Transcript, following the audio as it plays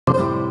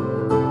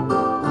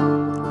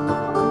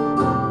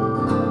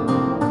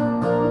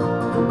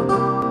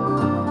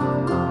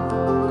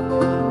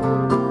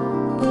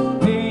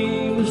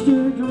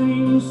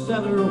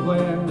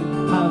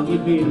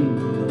been?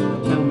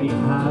 Tell me,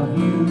 have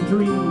you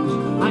dreams?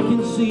 I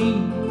can see.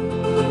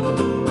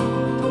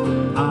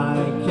 I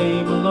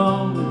came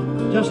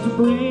along just to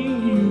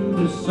bring you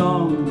this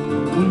song.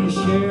 Will you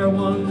share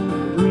one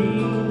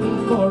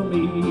dream for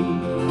me?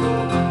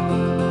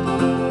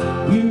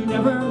 You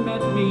never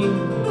met me,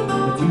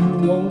 but you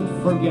won't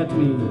forget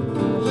me,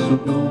 so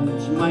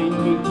don't mind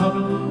me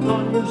tugging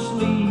on your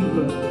sleeve.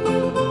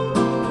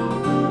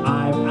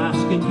 I'm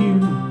asking you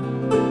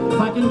if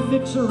I can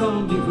fix a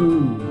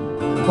rendezvous,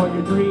 for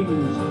your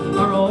dreams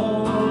are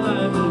all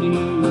I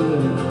believe.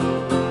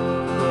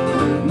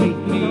 Meet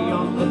me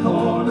on the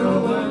corner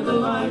where the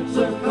lights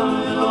are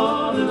coming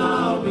on, and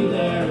I'll be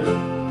there.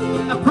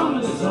 I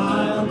promise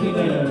I'll be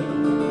there.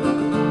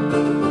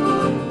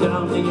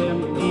 Down the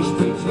empty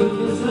streets we'll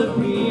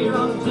disappear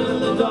until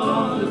the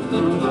dawn,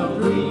 of our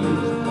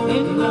dreams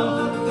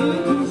enough to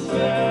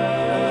share.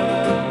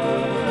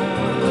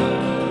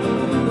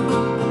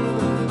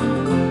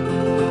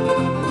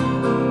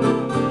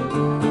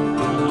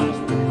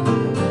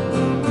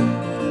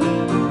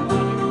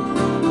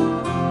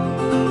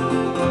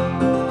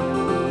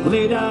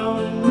 Lay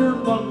down your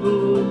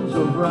bundles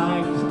of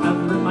rags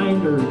and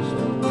reminders.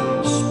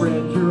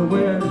 Spread your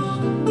wares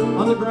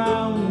on the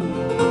ground.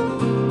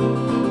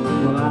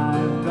 Well,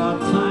 I've got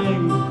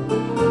time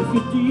if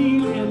you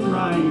deal in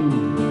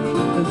rhyme,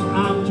 'cause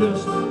I'm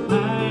just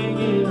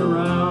hanging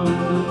around.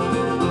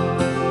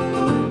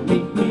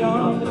 Meet me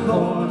on the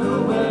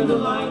corner where the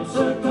lights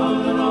are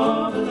coming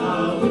on, and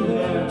I'll be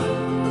there.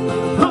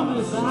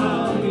 Promise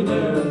I'll be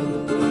there.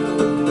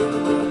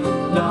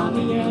 Down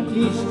the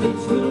empty streets